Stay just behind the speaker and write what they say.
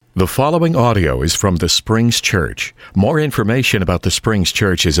The following audio is from the Springs Church. More information about the Springs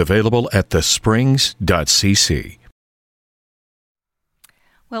Church is available at thesprings.cc.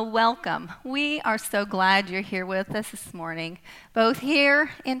 Well, welcome. We are so glad you're here with us this morning, both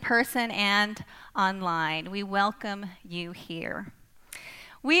here in person and online. We welcome you here.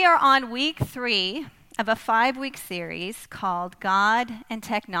 We are on week 3 of a 5-week series called God and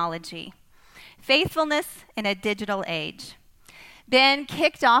Technology, Faithfulness in a Digital Age. Ben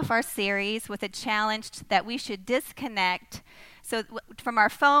kicked off our series with a challenge that we should disconnect from our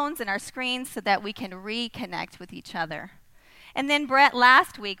phones and our screens so that we can reconnect with each other. And then Brett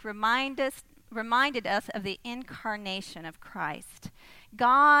last week reminded us of the incarnation of Christ.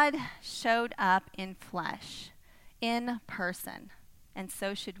 God showed up in flesh, in person, and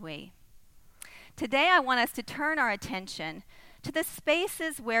so should we. Today I want us to turn our attention to the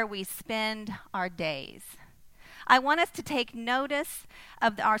spaces where we spend our days. I want us to take notice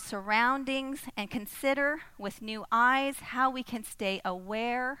of our surroundings and consider with new eyes how we can stay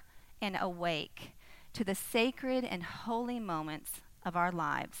aware and awake to the sacred and holy moments of our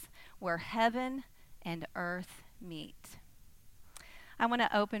lives where heaven and earth meet. I want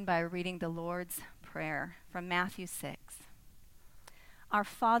to open by reading the Lord's Prayer from Matthew 6. Our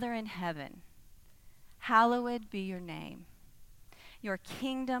Father in heaven, hallowed be your name. Your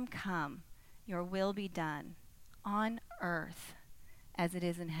kingdom come, your will be done, on earth as it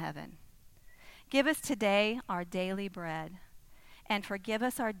is in heaven. Give us today our daily bread, and forgive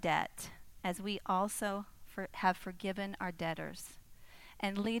us our debt as we also have forgiven our debtors.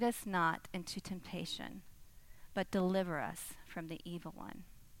 And lead us not into temptation, but deliver us from the evil one.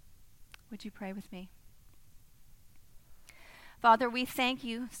 Would you pray with me? Father, we thank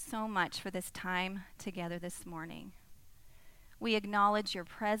you so much for this time together this morning. We acknowledge your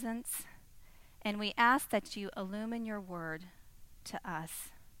presence, and we ask that you illumine your word to us.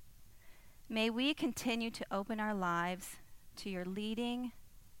 May we continue to open our lives to your leading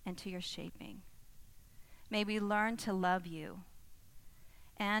and to your shaping. May we learn to love you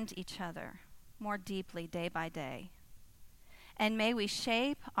and each other more deeply day by day. And may we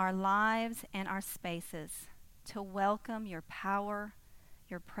shape our lives and our spaces to welcome your power,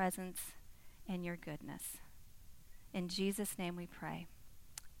 your presence, and your goodness. In Jesus' name we pray.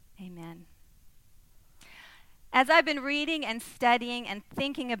 Amen. As I've been reading and studying and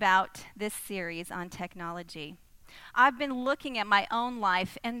thinking about this series on technology, I've been looking at my own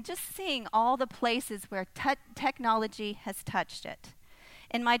life and just seeing all the places where technology has touched it.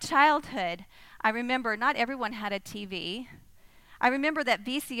 In my childhood, I remember not everyone had a TV. I remember that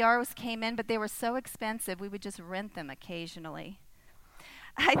VCRs came in, but they were so expensive, we would just rent them occasionally.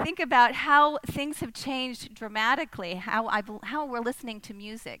 I think about how things have changed dramatically, how we're listening to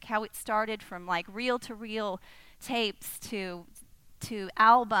music, how it started from like reel-to-reel tapes to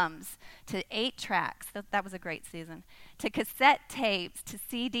albums, to 8 tracks, that was a great season, to cassette tapes, to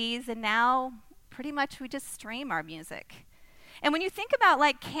CDs, and now pretty much we just stream our music. And when you think about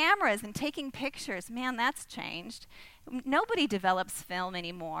like cameras and taking pictures, man, that's changed. Nobody develops film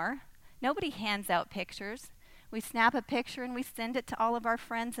anymore. Nobody hands out pictures. We snap a picture and we send it to all of our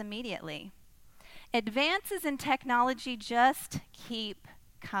friends immediately. Advances in technology just keep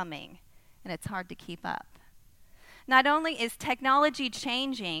coming, and it's hard to keep up. Not only is technology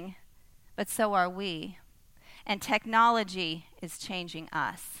changing, but so are we. And technology is changing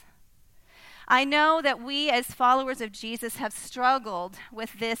us. I know that we as followers of Jesus have struggled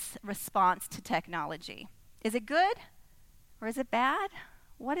with this response to technology. Is it good or is it bad?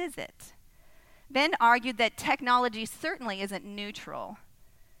 What is it? Ben argued that technology certainly isn't neutral.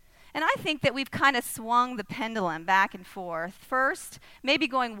 And I think that we've kind of swung the pendulum back and forth. First, maybe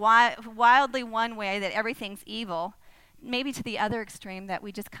going wildly one way that everything's evil, maybe to the other extreme that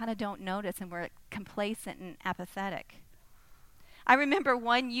we just kind of don't notice and we're complacent and apathetic. I remember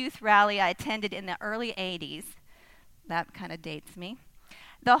one youth rally I attended in the early 80s. That kind of dates me.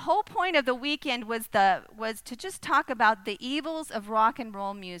 The whole point of the weekend was to just talk about the evils of rock and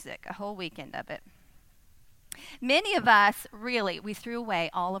roll music, a whole weekend of it. Many of us, we threw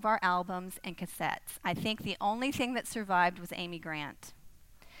away all of our albums and cassettes. I think the only thing that survived was Amy Grant.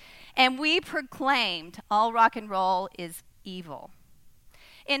 And we proclaimed all rock and roll is evil.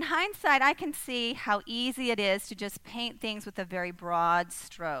 In hindsight, I can see how easy it is to just paint things with a very broad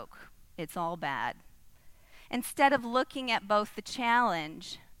stroke. It's all bad. Instead of looking at both the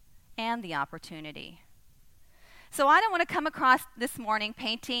challenge and the opportunity. So I don't want to come across this morning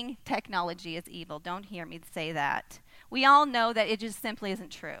painting technology as evil. Don't hear me say that. We all know that it just simply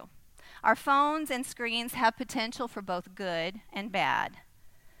isn't true. Our phones and screens have potential for both good and bad.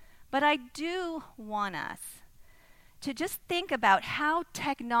 But I do want us to just think about how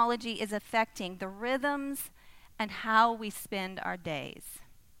technology is affecting the rhythms and how we spend our days.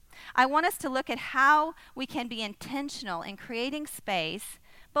 I want us to look at how we can be intentional in creating space,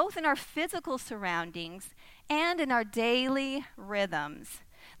 both in our physical surroundings and in our daily rhythms,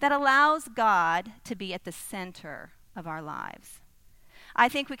 that allows God to be at the center of our lives. I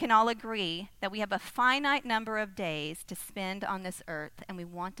think we can all agree that we have a finite number of days to spend on this earth, and we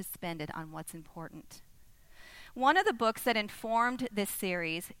want to spend it on what's important. One of the books that informed this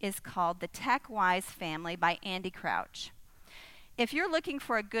series is called The Tech Wise Family by Andy Crouch. If you're looking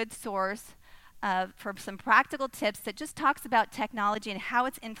for a good source for some practical tips that just talks about technology and how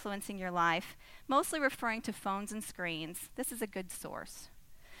it's influencing your life, mostly referring to phones and screens, this is a good source.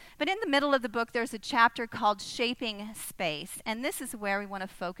 But in the middle of the book, there's a chapter called Shaping Space, and this is where we want to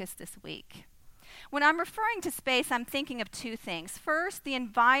focus this week. When I'm referring to space, I'm thinking of two things. First, the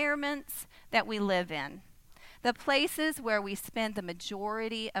environments that we live in, the places where we spend the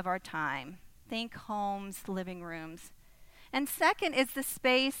majority of our time. Think homes, living rooms. And second is the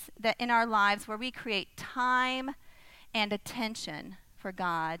space that in our lives where we create time and attention for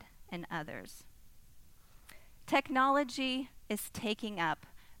God and others. Technology is taking up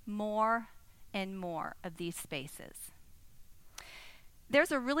more and more of these spaces.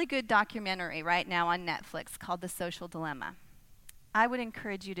 There's a really good documentary right now on Netflix called The Social Dilemma. I would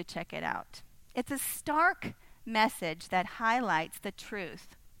encourage you to check it out. It's a stark message that highlights the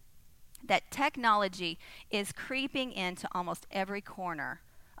truth that technology is creeping into almost every corner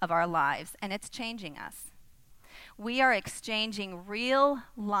of our lives, and it's changing us. We are exchanging real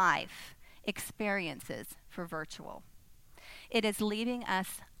life experiences for virtual. It is leaving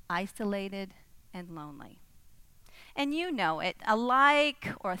us isolated and lonely. And you know it. A like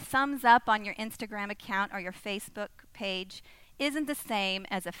or a thumbs up on your Instagram account or your Facebook page isn't the same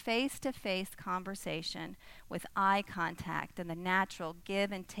as a face-to-face conversation with eye contact and the natural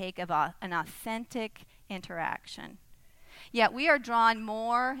give and take of an authentic interaction. Yet we are drawn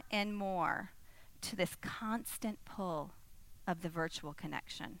more and more to this constant pull of the virtual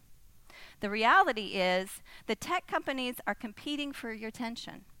connection. The reality is the tech companies are competing for your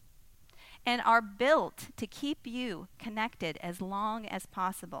attention and are built to keep you connected as long as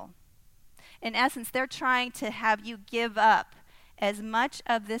possible. In essence, they're trying to have you give up as much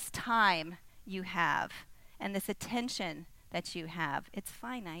of this time you have and this attention that you have. It's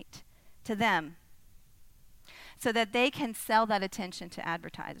finite to them, so that they can sell that attention to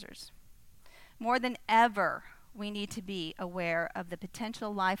advertisers. More than ever, we need to be aware of the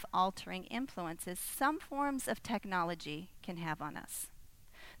potential life-altering influences some forms of technology can have on us.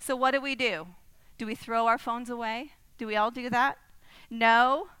 So what do? Do we throw our phones away? Do we all do that?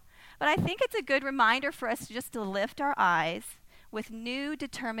 No, but I think it's a good reminder for us just to lift our eyes with new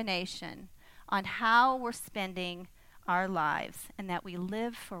determination on how we're spending our lives and that we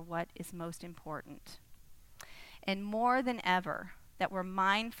live for what is most important. And more than ever, that we're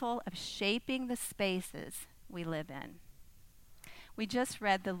mindful of shaping the spaces we live in. We just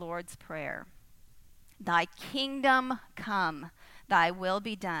read the Lord's Prayer. Thy kingdom come, thy will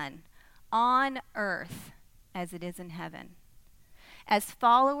be done, on earth as it is in heaven. As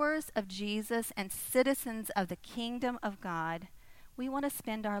followers of Jesus and citizens of the kingdom of God, we want to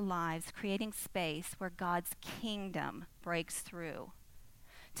spend our lives creating space where God's kingdom breaks through,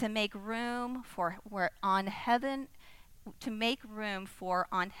 to make room for on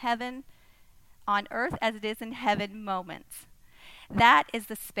earth as it is in heaven moments. That is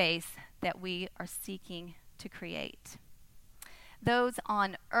the space that we are seeking to create. Those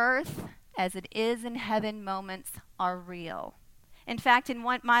on earth as it is in heaven moments are real. In fact, in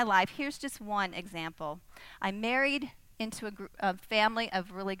my life, here's just one example. I married into a family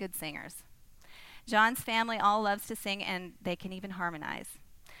of really good singers. John's family all loves to sing, and they can even harmonize.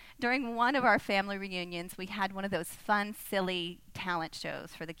 During one of our family reunions, we had one of those fun, silly talent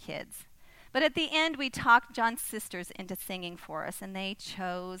shows for the kids. But at the end, we talked John's sisters into singing for us, and they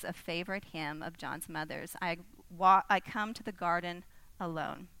chose a favorite hymn of John's mother's, I Come to the Garden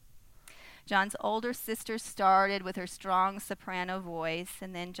Alone. John's older sister started with her strong soprano voice,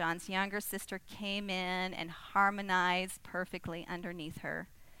 and then John's younger sister came in and harmonized perfectly underneath her.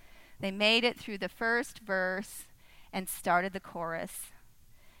 They made it through the first verse and started the chorus,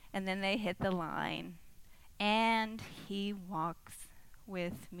 and then they hit the line, and he walks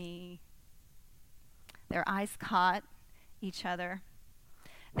with me. Their eyes caught each other.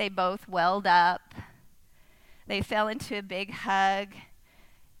 They both welled up. They fell into a big hug.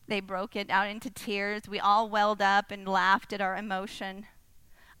 They broke it out into tears. We all welled up and laughed at our emotion.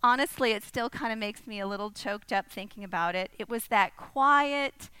 Honestly, it still kind of makes me a little choked up thinking about it. It was that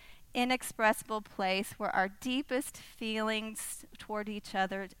quiet, inexpressible place where our deepest feelings toward each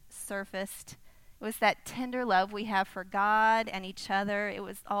other surfaced. It was that tender love we have for God and each other. It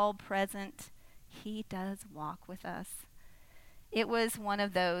was all present. He does walk with us. It was one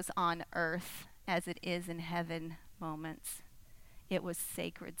of those on earth as it is in heaven moments. It was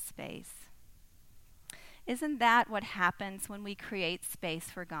sacred space. Isn't that what happens when we create space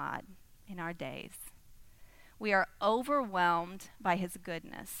for God in our days? We are overwhelmed by his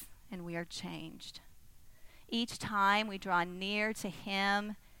goodness, and we are changed. Each time we draw near to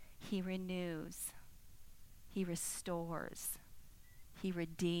him, he renews, he restores, he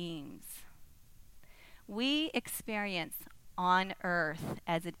redeems. We experience on earth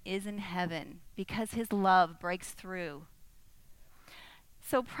as it is in heaven because his love breaks through.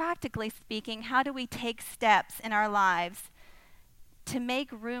 So practically speaking, how do we take steps in our lives to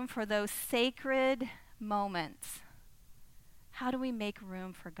make room for those sacred moments? How do we make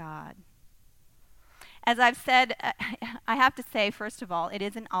room for God? As I've said, I have to say, first of all, it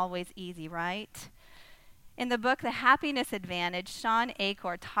isn't always easy, right? In the book, The Happiness Advantage, Sean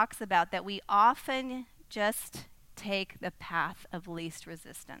Achor talks about that we often just take the path of least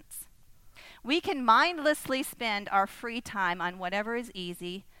resistance. We can mindlessly spend our free time on whatever is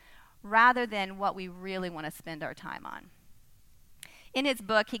easy rather than what we really want to spend our time on. In his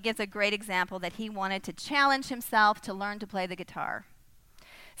book, he gives a great example that he wanted to challenge himself to learn to play the guitar.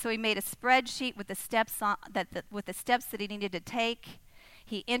 So he made a spreadsheet with the steps that he needed to take.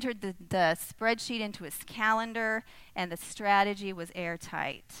 He entered the spreadsheet into his calendar, and the strategy was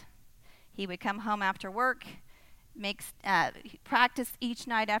airtight. He would come home after work, practice each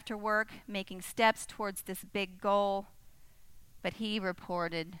night after work, making steps towards this big goal. But he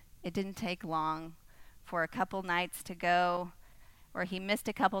reported it didn't take long for a couple nights to go, or he missed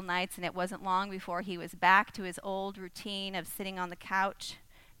a couple nights, and it wasn't long before he was back to his old routine of sitting on the couch,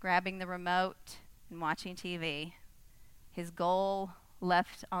 grabbing the remote, and watching TV. His goal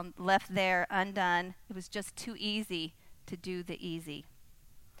left there undone. It was just too easy to do the easy.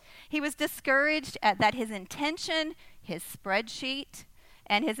 He was discouraged at that his intention, his spreadsheet,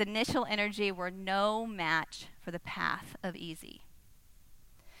 and his initial energy were no match for the path of easy.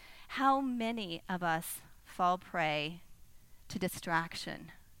 How many of us fall prey to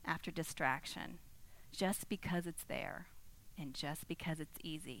distraction after distraction just because it's there and just because it's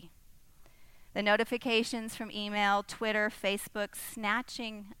easy? The notifications from email, Twitter, Facebook,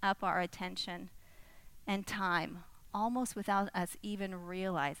 snatching up our attention and time almost without us even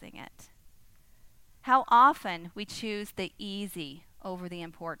realizing it. How often we choose the easy over the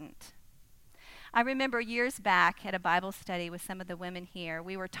important. I remember years back at a Bible study with some of the women here,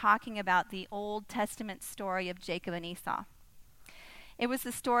 we were talking about the Old Testament story of Jacob and Esau. It was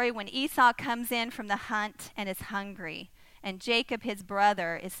the story when Esau comes in from the hunt and is hungry, and Jacob, his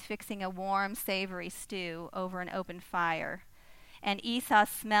brother, is fixing a warm, savory stew over an open fire, and Esau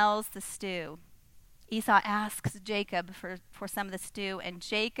smells the stew. Esau asks Jacob for some of the stew, and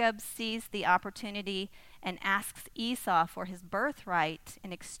Jacob sees the opportunity and asks Esau for his birthright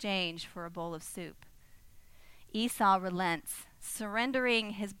in exchange for a bowl of soup. Esau relents,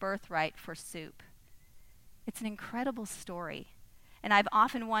 surrendering his birthright for soup. It's an incredible story, and I've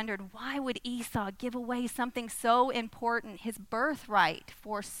often wondered, why would Esau give away something so important, his birthright,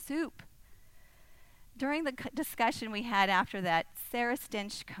 for soup? During the discussion we had after that, Sarah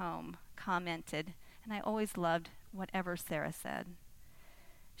Stinchcomb commented, and I always loved whatever Sarah said.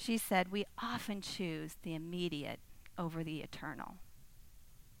 She said, we often choose the immediate over the eternal.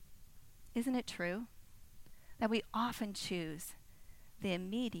 Isn't it true? That we often choose the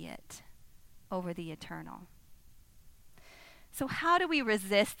immediate over the eternal. So how do we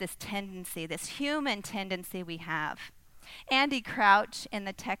resist this tendency, this human tendency we have? Andy Crouch in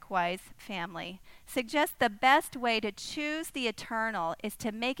the TechWise family suggests the best way to choose the eternal is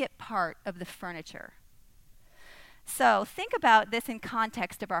to make it part of the furniture. So think about this in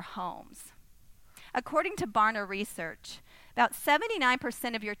context of our homes. According to Barna Research, about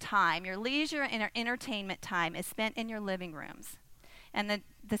 79% of your time, your leisure and entertainment time, is spent in your living rooms. And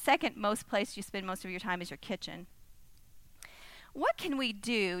the second most place you spend most of your time is your kitchen. What can we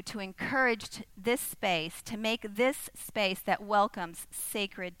do to encourage this space, to make this space that welcomes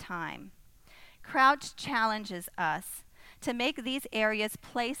sacred time? Crouch challenges us to make these areas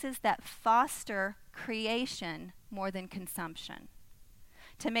places that foster creation more than consumption,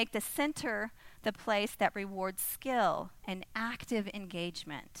 to make the center the place that rewards skill and active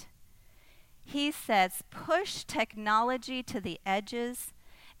engagement. He says, push technology to the edges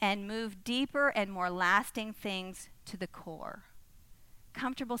and move deeper and more lasting things to the core.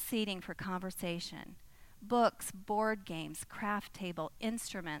 Comfortable seating for conversation, books, board games, craft table,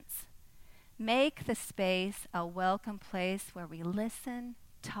 instruments. Make the space a welcome place where we listen,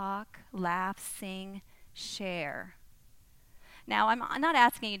 talk, laugh, sing, share. Now, I'm not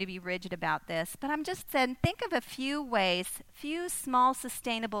asking you to be rigid about this, but I'm just saying think of a few ways, few small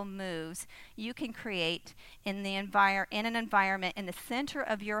sustainable moves you can create in an environment in the center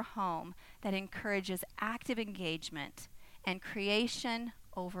of your home that encourages active engagement and creation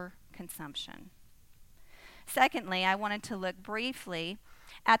over consumption. Secondly, I wanted to look briefly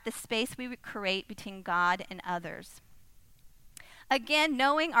at the space we would create between God and others. Again,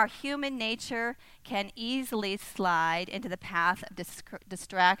 knowing our human nature can easily slide into the path of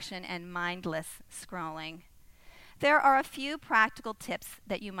distraction and mindless scrolling. There are a few practical tips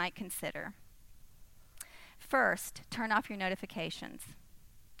that you might consider. First, turn off your notifications.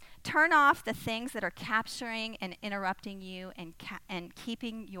 Turn off the things that are capturing and interrupting you and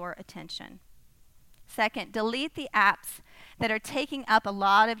keeping your attention. Second, delete the apps that are taking up a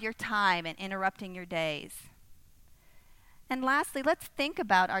lot of your time and interrupting your days. And lastly, let's think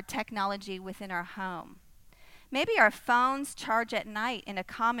about our technology within our home. Maybe our phones charge at night in a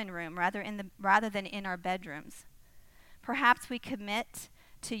common room rather than in our bedrooms. Perhaps we commit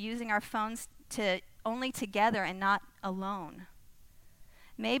to using our phones only together and not alone.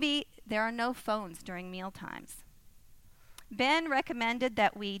 Maybe there are no phones during meal times. Ben recommended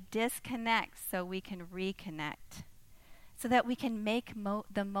that we disconnect so we can reconnect, so that we can make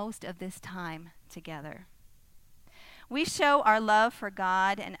the most of this time together. We show our love for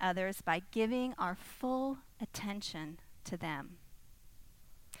God and others by giving our full attention to them.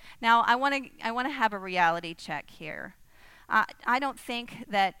 Now, I want to have a reality check here. I don't think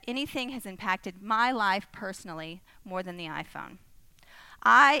that anything has impacted my life personally more than the iPhone.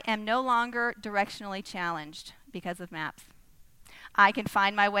 I am no longer directionally challenged because of maps. I can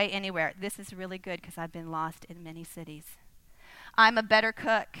find my way anywhere. This is really good because I've been lost in many cities. I'm a better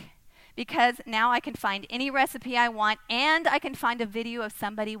cook because now I can find any recipe I want, and I can find a video of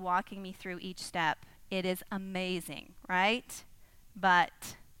somebody walking me through each step. It is amazing, right?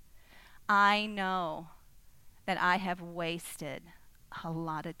 But I know that I have wasted a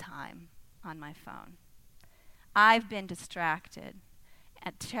lot of time on my phone. I've been distracted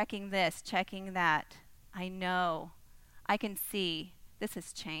at checking this, checking that. I know. I can see this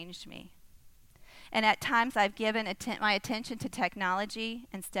has changed me. And at times I've given my attention to technology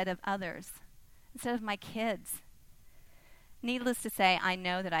instead of others, instead of my kids. Needless to say, I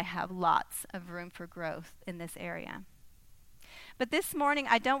know that I have lots of room for growth in this area. But this morning,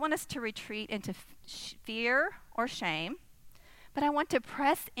 I don't want us to retreat into fear or shame, but I want to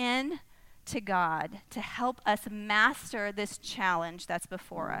press in to God to help us master this challenge that's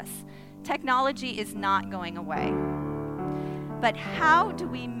before us. Technology is not going away. But how do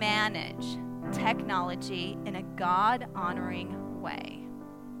we manage technology in a God-honoring way?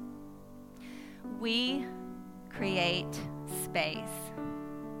 We create space.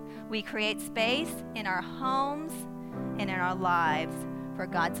 We create space in our homes and in our lives for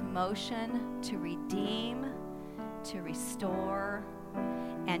God's motion to redeem, to restore,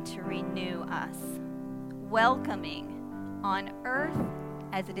 and to renew us, welcoming on earth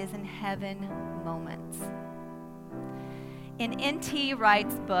as it is in heaven moments. In N.T.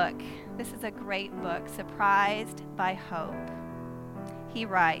 Wright's book, this is a great book, Surprised by Hope, he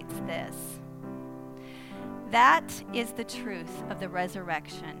writes this: "That is the truth of the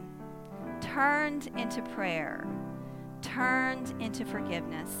resurrection, turned into prayer, turned into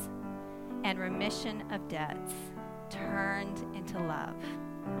forgiveness, and remission of debts, turned into love.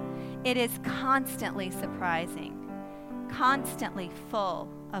 It is constantly surprising, constantly full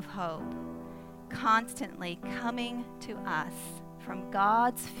of hope, constantly coming to us from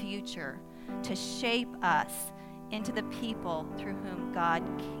God's future to shape us into the people through whom God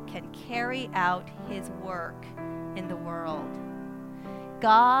can carry out his work in the world.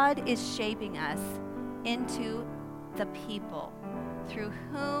 God is shaping us into the people through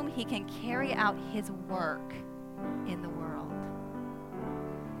whom he can carry out his work in the world.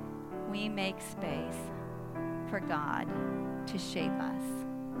 We make space for God to shape us.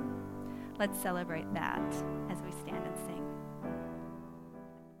 Let's celebrate that as we stand and sing.